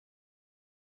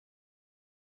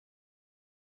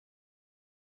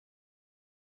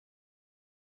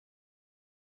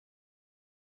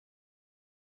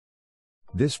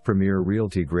This Premier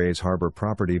Realty Grays Harbor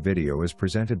property video is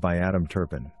presented by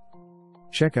Turpin.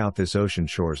 Check out this ocean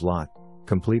shores lot,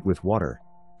 complete with water,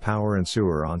 power and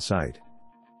sewer on site.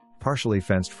 Partially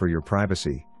fenced for your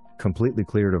privacy, completely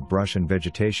cleared of brush and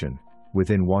vegetation,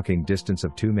 within walking distance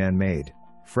of two man-made,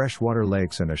 freshwater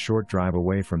lakes and a short drive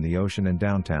away from the ocean and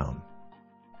downtown.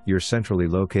 You're centrally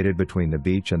located between the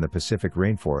beach and the Pacific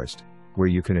rainforest, where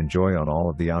you can enjoy on all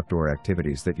of the outdoor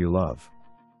activities that you love.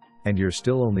 And you're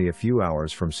still only a few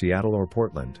hours from Seattle or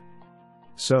Portland.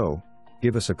 So,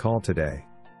 give us a call today.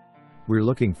 We're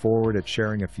looking forward at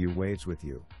sharing a few waves with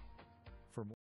you.